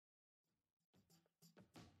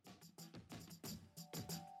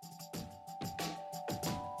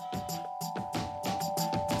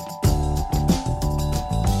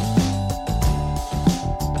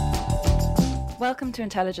Welcome to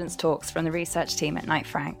Intelligence Talks from the research team at Knight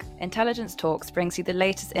Frank. Intelligence Talks brings you the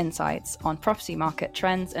latest insights on property market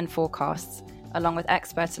trends and forecasts, along with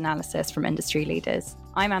expert analysis from industry leaders.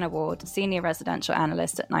 I'm Anna Ward, Senior Residential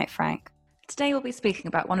Analyst at Knight Frank. Today we'll be speaking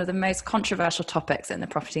about one of the most controversial topics in the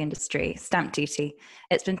property industry, stamp duty.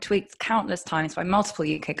 It's been tweaked countless times by multiple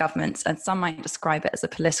UK governments, and some might describe it as a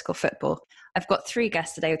political football. I've got three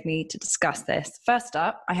guests today with me to discuss this. First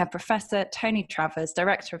up, I have Professor Tony Travers,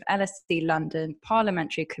 Director of LSE London,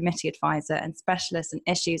 Parliamentary Committee Advisor and Specialist in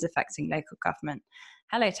Issues Affecting Local Government.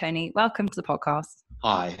 Hello, Tony. Welcome to the podcast.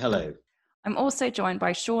 Hi, hello. I'm also joined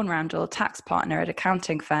by Sean Randall, tax partner at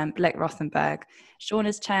accounting firm Blake Rothenberg. Sean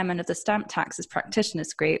is chairman of the Stamp Taxes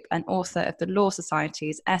Practitioners Group and author of the Law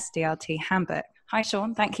Society's SDLT Handbook. Hi,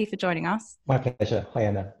 Sean. Thank you for joining us. My pleasure. Hi,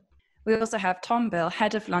 Anna. We also have Tom Bill,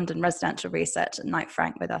 Head of London Residential Research at Knight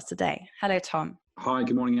Frank, with us today. Hello, Tom. Hi,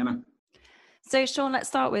 good morning, Anna. So, Sean, let's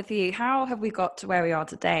start with you. How have we got to where we are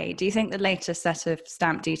today? Do you think the latest set of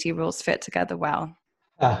stamp duty rules fit together well?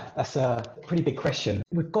 That's a pretty big question.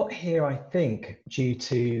 We've got here, I think, due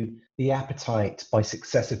to the appetite by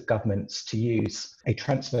successive governments to use a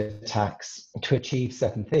transfer tax to achieve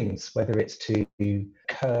certain things, whether it's to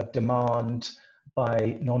curb demand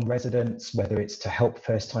by non-residents, whether it's to help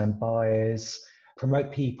first-time buyers,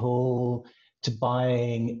 promote people to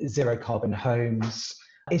buying zero-carbon homes.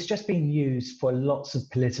 It's just being used for lots of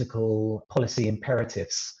political policy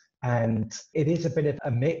imperatives. And it is a bit of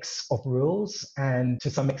a mix of rules, and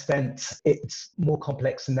to some extent, it's more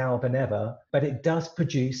complex now than ever, but it does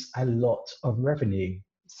produce a lot of revenue.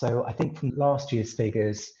 So I think from last year's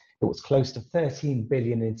figures, it was close to 13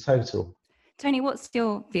 billion in total. Tony, what's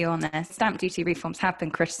your view on this? Stamp duty reforms have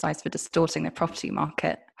been criticised for distorting the property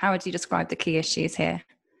market. How would you describe the key issues here?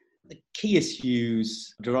 The key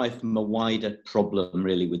issues derive from a wider problem,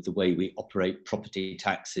 really, with the way we operate property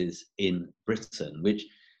taxes in Britain, which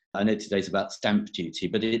I know today's about stamp duty,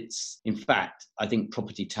 but it's, in fact, I think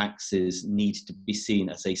property taxes need to be seen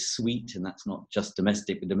as a suite, and that's not just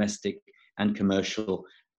domestic, but domestic and commercial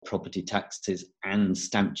property taxes and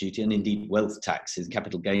stamp duty, and indeed wealth taxes,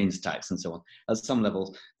 capital gains tax, and so on. At some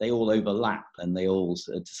levels, they all overlap, and they all,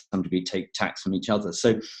 to some degree, take tax from each other.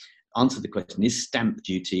 So, answer the question, is stamp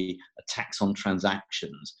duty, a tax on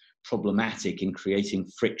transactions, problematic in creating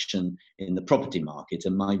friction in the property market?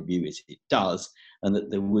 And my view is it does, and that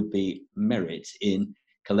there would be merit in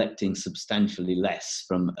collecting substantially less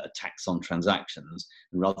from a tax on transactions,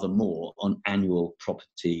 and rather more on annual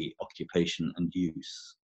property occupation and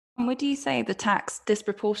use. And would you say the tax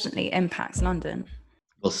disproportionately impacts London?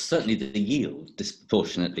 Well, certainly the yield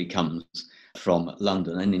disproportionately comes from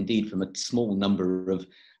London, and indeed from a small number of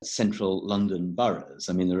central London boroughs.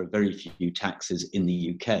 I mean, there are very few taxes in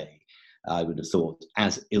the UK, I would have thought,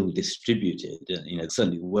 as ill-distributed.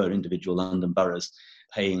 Certainly were individual London boroughs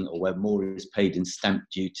paying, or where more is paid in stamp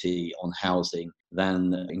duty on housing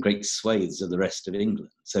than in great swathes of the rest of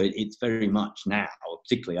England. So it's very much now,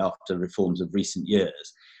 particularly after reforms of recent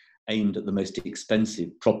years, aimed at the most expensive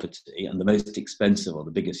property, and the most expensive, or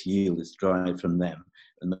the biggest yield, is derived from them,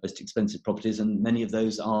 and the most expensive properties, and many of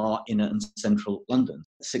those are inner and central London.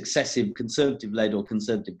 Successive Conservative-led or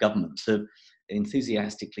Conservative governments have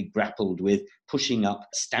enthusiastically grappled with pushing up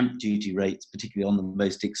stamp duty rates, particularly on the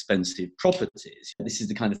most expensive properties. This is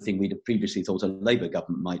the kind of thing we'd have previously thought a Labour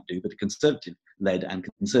government might do, but a Conservative-led and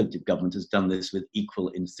Conservative government has done this with equal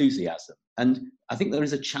enthusiasm. And I think there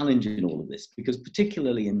is a challenge in all of this, because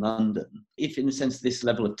particularly in London, if in a sense this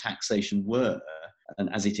level of taxation were, and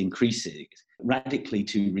as it increases, radically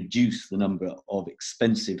to reduce the number of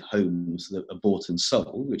expensive homes that are bought and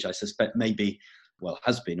sold, which I suspect may be, well,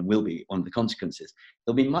 has been and will be one of the consequences,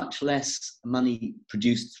 there'll be much less money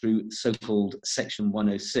produced through so-called Section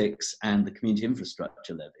 106 and the Community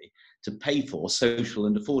Infrastructure Levy to pay for social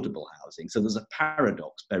and affordable housing. So there's a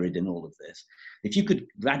paradox buried in all of this. If you could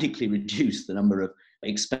radically reduce the number of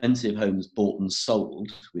expensive homes bought and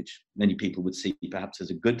sold, which many people would see perhaps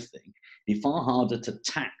as a good thing, it'd be far harder to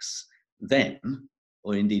tax them,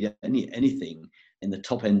 or indeed anything in the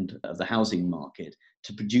top end of the housing market,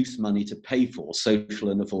 to produce money to pay for social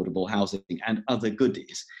and affordable housing and other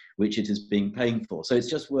goodies which it is being paying for. So it's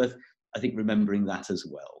just worth, I think, remembering that as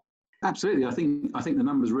well. Absolutely. I think the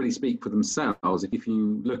numbers really speak for themselves. If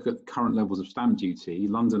you look at current levels of stamp duty,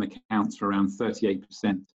 London accounts for around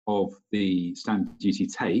 38% of the stamp duty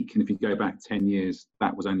take. And if you go back 10 years,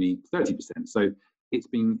 that was only 30%. So it's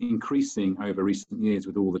been increasing over recent years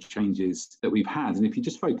with all the changes that we've had. And if you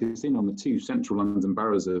just focus in on the two central London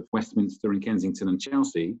boroughs of Westminster and Kensington and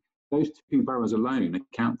Chelsea, those two boroughs alone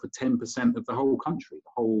account for 10% of the whole country,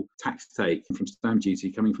 the whole tax take from stamp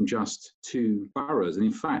duty coming from just two boroughs. And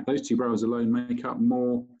in fact, those two boroughs alone make up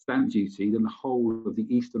more stamp duty than the whole of the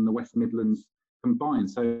East and the West Midlands combined.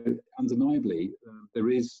 So undeniably, there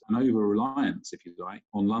is an over-reliance, if you like,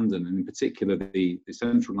 on London, and in particular the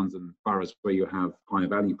central London boroughs where you have higher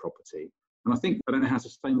value property. And I don't know how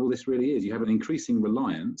sustainable this really is. You have an increasing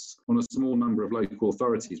reliance on a small number of local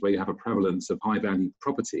authorities where you have a prevalence of high value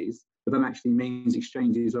properties, but that actually means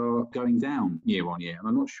exchanges are going down year on year. And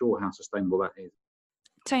I'm not sure how sustainable that is.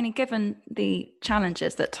 Tony, given the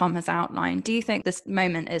challenges that Tom has outlined, do you think this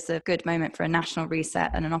moment is a good moment for a national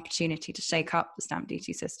reset and an opportunity to shake up the stamp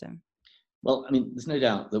duty system? Well, I mean, there's no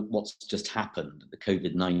doubt that what's just happened, the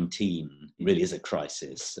COVID-19, really is a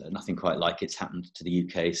crisis. Nothing quite like it's happened to the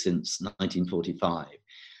UK since 1945.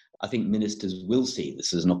 I think ministers will see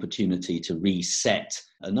this as an opportunity to reset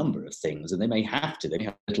a number of things, and they may have to. They may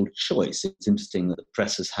have little choice. It's interesting that the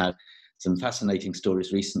press has had some fascinating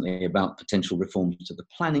stories recently about potential reforms to the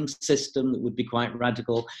planning system that would be quite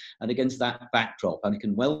radical. And against that backdrop, I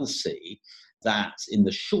can well see that in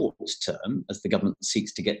the short term, as the government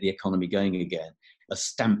seeks to get the economy going again, a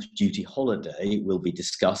stamp duty holiday will be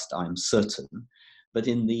discussed, I'm certain. But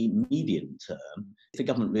in the medium term, if the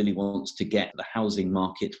government really wants to get the housing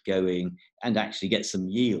market going and actually get some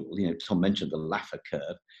yield, Tom mentioned the Laffer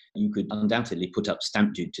curve, you could undoubtedly put up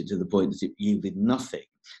stamp duty to the point that it yielded nothing.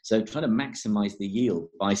 So trying to maximise the yield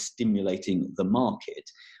by stimulating the market,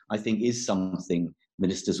 I think, is something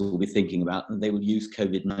ministers will be thinking about, and they will use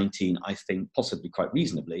COVID-19, I think, possibly quite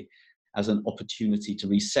reasonably, as an opportunity to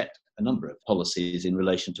reset a number of policies in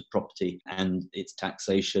relation to property and its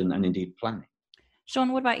taxation and indeed planning.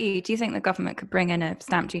 Sean, what about you? Do you think the government could bring in a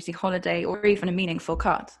stamp duty holiday or even a meaningful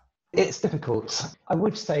cut? It's difficult. I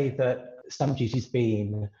would say that stamp duty's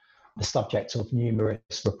been the subject of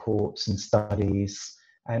numerous reports and studies.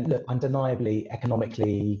 And look, undeniably,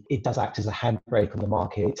 economically, it does act as a handbrake on the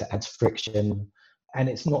market. It adds friction. And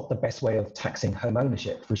it's not the best way of taxing home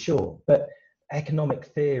ownership, for sure. But economic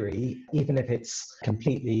theory, even if it's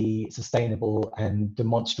completely sustainable and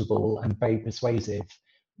demonstrable and very persuasive,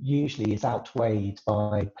 usually is outweighed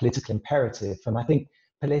by political imperative. And I think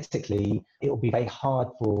politically, it will be very hard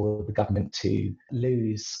for the government to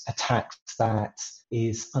lose a tax that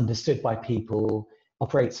is understood by people,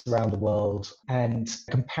 operates around the world, and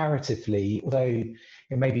comparatively, although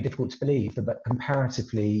it may be difficult to believe, but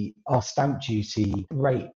comparatively, our stamp duty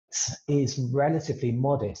rate is relatively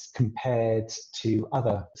modest compared to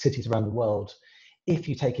other cities around the world, if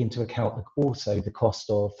you take into account also the cost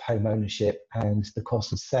of home ownership and the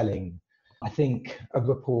cost of selling. I think a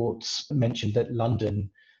report mentioned that London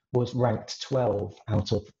was ranked 12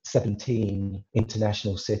 out of 17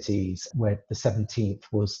 international cities, where the 17th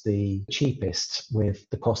was the cheapest with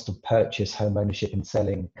the cost of purchase, home ownership and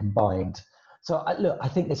selling combined. So I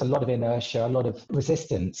think there's a lot of inertia, a lot of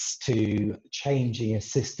resistance to changing a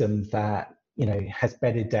system that has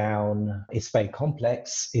bedded down, is very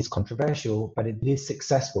complex, is controversial, but it is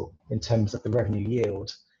successful in terms of the revenue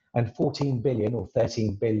yield. And 14 billion or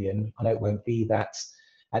 13 billion, I know it won't be that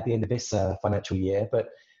at the end of this financial year, but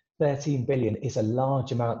 13 billion is a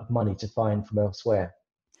large amount of money to find from elsewhere.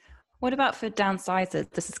 What about for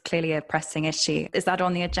downsizers? This is clearly a pressing issue. Is that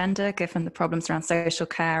on the agenda, given the problems around social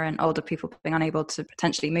care and older people being unable to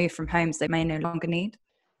potentially move from homes they may no longer need?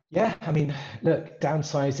 Yeah, I mean, look,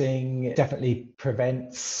 downsizing definitely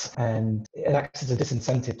prevents and it acts as a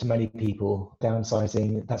disincentive to many people.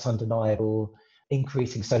 Downsizing, that's undeniable.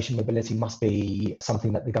 Increasing social mobility must be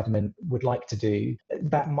something that the government would like to do.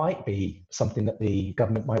 That might be something that the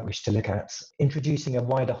government might wish to look at. Introducing a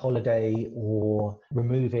wider holiday or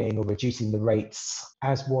removing or reducing the rates,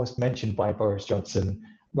 as was mentioned by Boris Johnson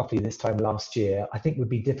roughly this time last year, I think would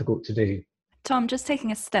be difficult to do. Tom, just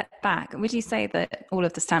taking a step back, would you say that all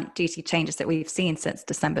of the stamp duty changes that we've seen since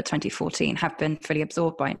December 2014 have been fully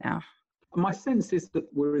absorbed by now? My sense is that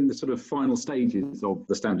we're in the sort of final stages of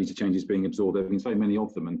the stamp duty changes being absorbed. There have been so many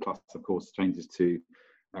of them, and plus, of course, changes to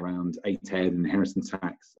around A10 and inheritance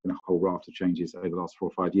tax and a whole raft of changes over the last 4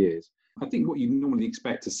 or 5 years. I think what you normally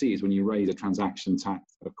expect to see is when you raise a transaction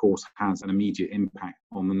tax, that of course has an immediate impact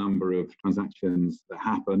on the number of transactions that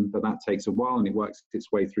happen, but that takes a while and it works its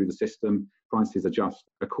way through the system. Prices adjust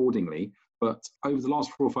accordingly. But over the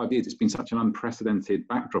last 4 or 5 years, it's been such an unprecedented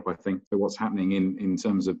backdrop, I think, to what's happening in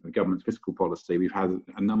terms of the government's fiscal policy. We've had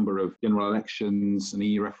a number of general elections, an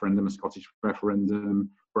EU referendum, a Scottish referendum,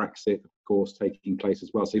 Brexit, of course, taking place as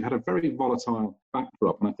well. So you've had a very volatile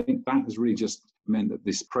backdrop. And I think that has really just meant that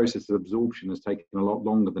this process of absorption has taken a lot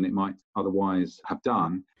longer than it might otherwise have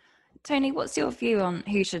done. Tony, what's your view on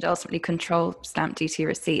who should ultimately control stamp duty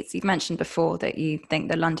receipts? You've mentioned before that you think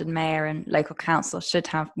the London Mayor and local council should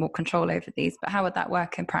have more control over these, but how would that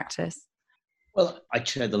work in practice? Well, I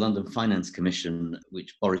chaired the London Finance Commission,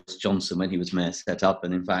 which Boris Johnson, when he was mayor, set up.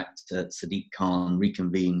 And in fact, Sadiq Khan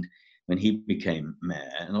reconvened when he became mayor.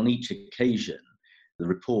 And on each occasion, the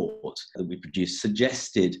report that we produced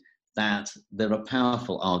suggested that there are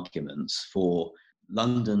powerful arguments for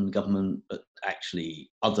London government, but actually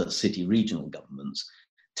other city regional governments,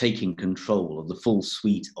 taking control of the full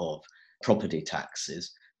suite of property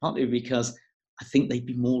taxes, partly because I think they'd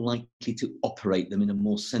be more likely to operate them in a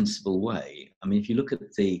more sensible way. I mean, if you look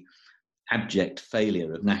at the abject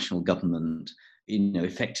failure of national government,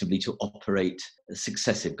 effectively to operate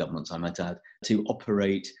successive governments, I might add, to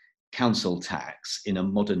operate council tax in a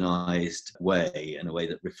modernised way, in a way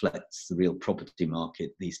that reflects the real property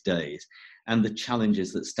market these days, and the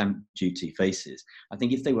challenges that stamp duty faces. I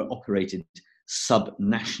think if they were operated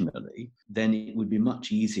sub-nationally, then it would be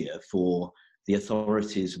much easier for the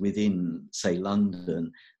authorities within, say,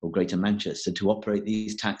 London or Greater Manchester to operate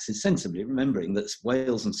these taxes sensibly, remembering that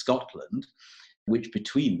Wales and Scotland, which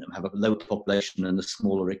between them have a lower population and a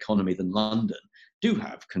smaller economy than London, do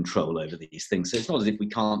have control over these things. So it's not as if we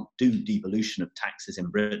can't do devolution of taxes in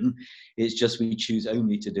Britain. It's just we choose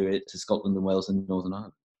only to do it to Scotland and Wales and Northern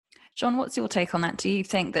Ireland. John, what's your take on that? Do you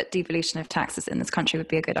think that devolution of taxes in this country would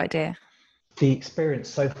be a good idea? The experience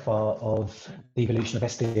so far of the evolution of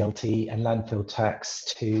SDLT and landfill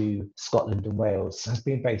tax to Scotland and Wales has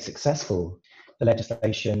been very successful. The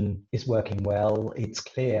legislation is working well. It's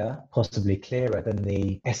clear, possibly clearer than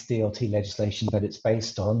the SDLT legislation that it's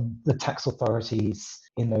based on. The tax authorities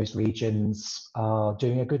in those regions are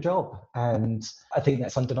doing a good job, and I think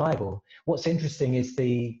that's undeniable. What's interesting is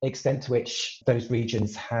the extent to which those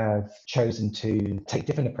regions have chosen to take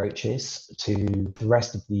different approaches to the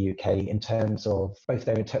rest of the UK in terms of both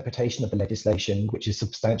their interpretation of the legislation, which is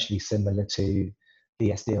substantially similar to the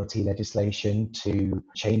SDLT legislation, to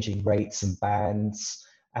changing rates and bans.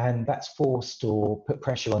 And that's forced or put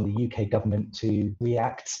pressure on the UK government to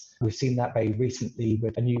react. We've seen that very recently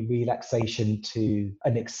with a new relaxation to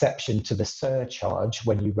an exception to the surcharge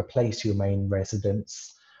when you replace your main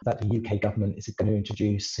residence that the UK government is going to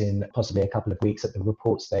introduce in possibly a couple of weeks at the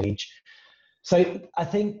report stage. So I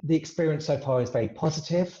think the experience so far is very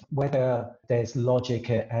positive. Whether there's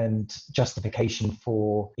logic and justification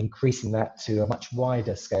for increasing that to a much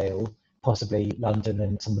wider scale, possibly London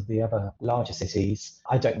and some of the other larger cities,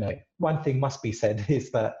 I don't know. One thing must be said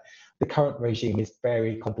is that the current regime is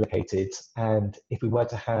very complicated. And if we were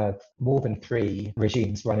to have more than 3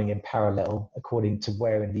 regimes running in parallel, according to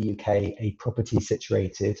where in the UK a property is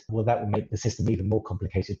situated, well, that would make the system even more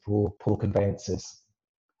complicated for poor conveyancers.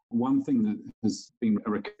 One thing that has been a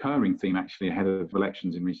recurring theme actually ahead of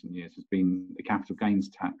elections in recent years has been the capital gains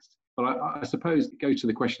tax. But I suppose it goes to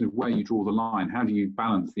the question of where you draw the line. How do you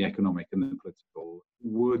balance the economic and the political?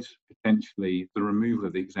 Would potentially the removal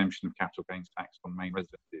of the exemption of capital gains tax on main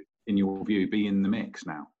residences, in your view, be in the mix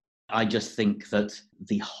now? I just think that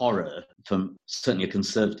the horror from certainly a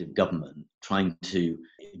Conservative government trying to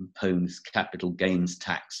impose capital gains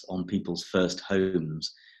tax on people's first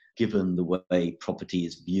homes, given the way property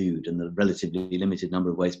is viewed and the relatively limited number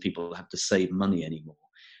of ways people have to save money anymore,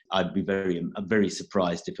 I'd be very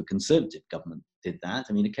surprised if a Conservative government did that.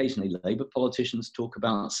 I mean, occasionally Labour politicians talk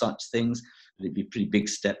about such things, but it'd be a pretty big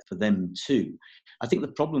step for them too. I think the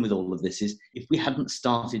problem with all of this is if we hadn't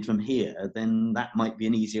started from here, then that might be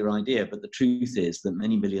an easier idea. But the truth is that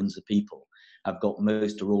many millions of people have got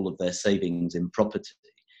most or all of their savings in property.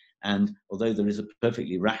 And although there is a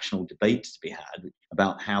perfectly rational debate to be had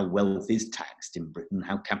about how wealth is taxed in Britain,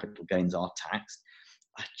 how capital gains are taxed,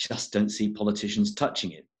 I just don't see politicians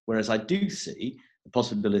touching it. Whereas I do see the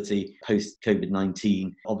possibility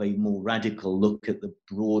post-COVID-19 of a more radical look at the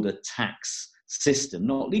broader tax system,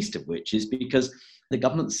 not least of which is because the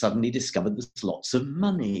government suddenly discovered there's lots of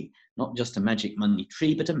money, not just a magic money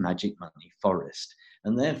tree, but a magic money forest.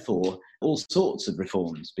 And therefore, all sorts of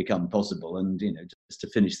reforms become possible. And, just to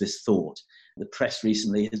finish this thought, the press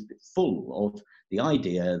recently has been full of the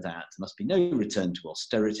idea that there must be no return to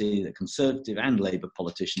austerity. The Conservative and Labour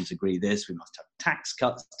politicians agree this. We must have tax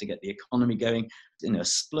cuts to get the economy going, a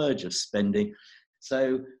splurge of spending.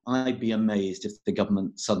 So I'd be amazed if the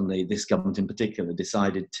government suddenly, this government in particular,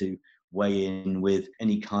 decided to weigh in with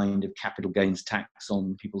any kind of capital gains tax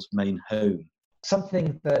on people's main home.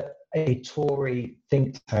 Something that a Tory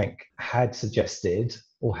think tank had suggested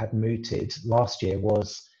or had mooted last year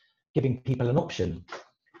was giving people an option,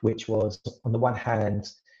 which was, on the one hand,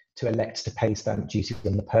 to elect to pay stamp duty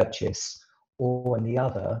on the purchase, or on the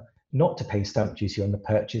other, not to pay stamp duty on the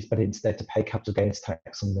purchase, but instead to pay capital gains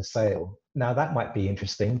tax on the sale. Now, that might be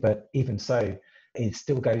interesting, but even so, it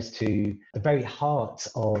still goes to the very heart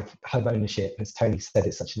of home ownership. As Tony said,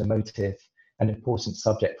 it's such an emotive and important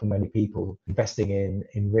subject for many people investing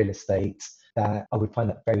in real estate that I would find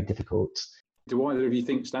that very difficult. Do either of you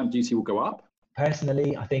think stamp duty will go up?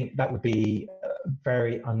 Personally, I think that would be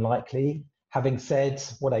very unlikely. Having said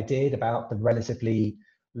what I did about the relatively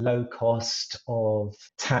low cost of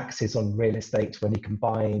taxes on real estate when you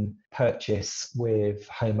combine purchase with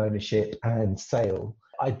home ownership and sale,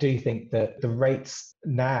 I do think that the rates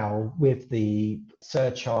now, with the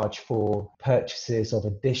surcharge for purchases of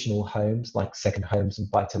additional homes like second homes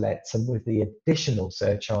and buy-to-lets, and with the additional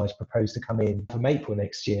surcharge proposed to come in from April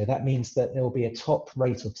next year, that means that there will be a top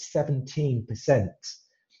rate of 17%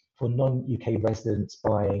 for non-UK residents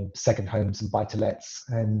buying second homes and buy-to-lets.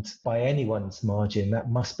 And by anyone's margin,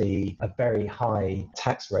 that must be a very high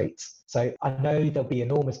tax rate. So I know there'll be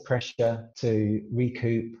enormous pressure to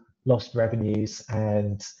recoup lost revenues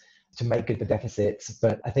and to make good the deficits,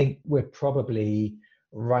 but I think we're probably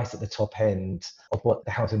right at the top end of what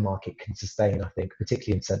the housing market can sustain, I think,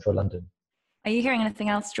 particularly in central London. Are you hearing anything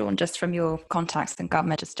else, John, just from your contacts in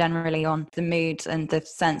government, just generally on the mood and the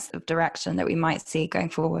sense of direction that we might see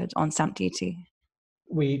going forward on stamp duty?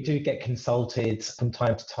 We do get consulted from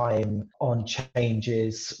time to time on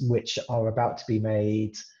changes which are about to be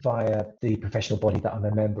made via the professional body that I'm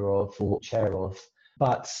a member of or chair of.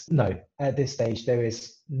 But no, at this stage, there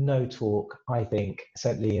is no talk, I think,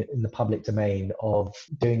 certainly in the public domain, of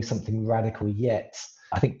doing something radical yet.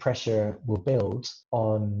 I think pressure will build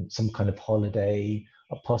on some kind of holiday,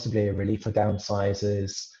 or possibly a relief for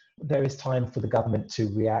downsizers. There is time for the government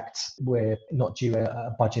to react. We're not due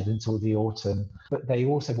a budget until the autumn, but they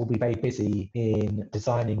also will be very busy in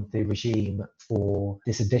designing the regime for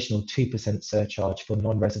this additional 2% surcharge for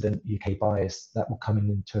non-resident UK buyers that will come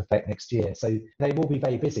into effect next year. So they will be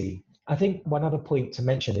very busy. I think one other point to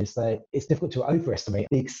mention is that it's difficult to overestimate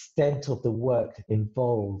the extent of the work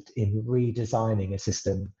involved in redesigning a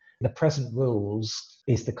system. The present rules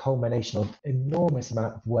is the culmination of enormous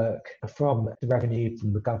amount of work from the revenue,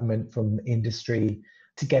 from the government, from industry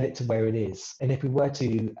to get it to where it is. And if we were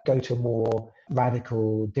to go to a more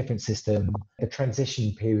radical, different system, the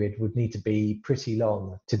transition period would need to be pretty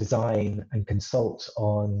long to design and consult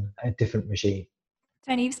on a different regime.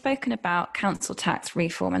 Tony, you've spoken about council tax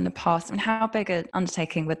reform in the past. And how big an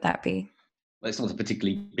undertaking would that be? Well, it's not a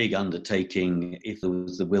particularly big undertaking if there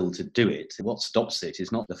was the will to do it. What stops it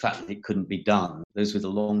is not the fact that it couldn't be done. Those with a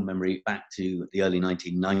long memory back to the early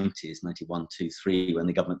 1990s, 91, 2, 3, when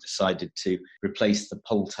the government decided to replace the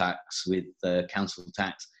poll tax with council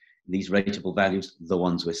tax, these rateable values, the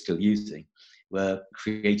ones we're still using, were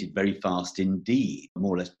created very fast indeed,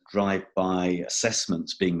 more or less drive-by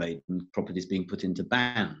assessments being made and properties being put into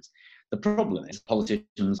bands. The problem is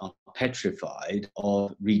politicians are petrified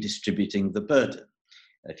of redistributing the burden.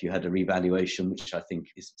 If you had a revaluation, which I think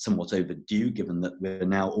is somewhat overdue, given that we're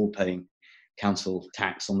now all paying council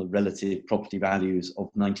tax on the relative property values of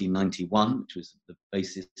 1991, which was the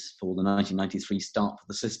basis for the 1993 start for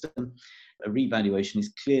the system, a revaluation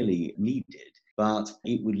is clearly needed. But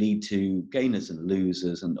it would lead to gainers and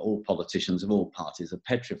losers, and all politicians of all parties are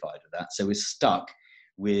petrified of that. So we're stuck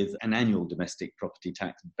with an annual domestic property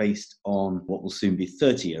tax based on what will soon be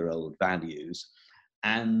 30-year-old values.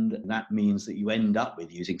 And that means that you end up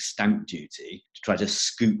with using stamp duty to try to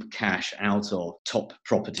scoop cash out of top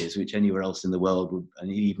properties, which anywhere else in the world would,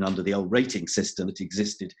 and even under the old rating system that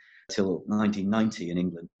existed till 1990 in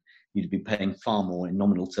England, you'd be paying far more in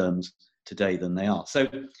nominal terms today than they are. So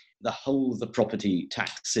the whole of the property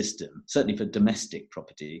tax system, certainly for domestic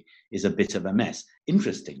property, is a bit of a mess.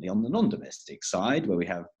 Interestingly, on the non-domestic side, where we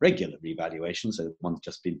have regular revaluation, so one's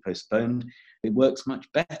just been postponed, it works much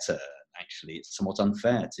better. Actually, it's somewhat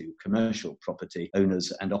unfair to commercial property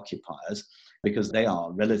owners and occupiers because they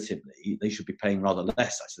should be paying rather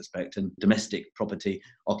less, I suspect, and domestic property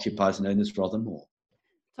occupiers and owners rather more.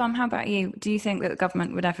 Tom, how about you? Do you think that the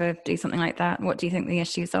government would ever do something like that? What do you think the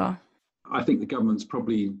issues are? I think the government's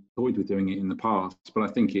probably toyed with doing it in the past, but I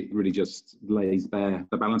think it really just lays bare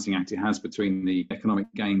the balancing act it has between the economic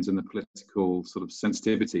gains and the political sort of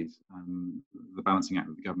sensitivities, the balancing act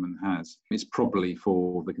that the government has. It's probably,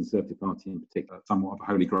 for the Conservative Party in particular, somewhat of a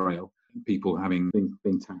holy grail, people having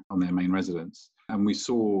been taxed on their main residence. And we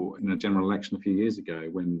saw in a general election a few years ago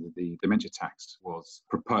when the dementia tax was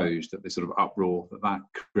proposed, that this sort of uproar that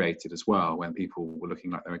created as well, when people were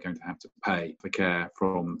looking like they were going to have to pay for care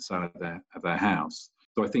from the sale of their house.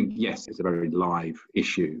 So I think, yes, it's a very live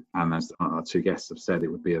issue. And as our two guests have said,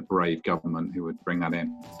 it would be a brave government who would bring that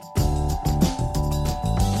in.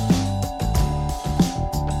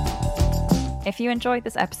 If you enjoyed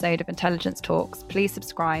this episode of Intelligence Talks, please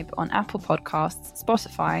subscribe on Apple Podcasts,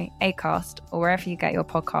 Spotify, Acast, or wherever you get your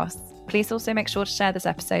podcasts. Please also make sure to share this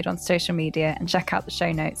episode on social media and check out the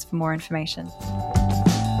show notes for more information.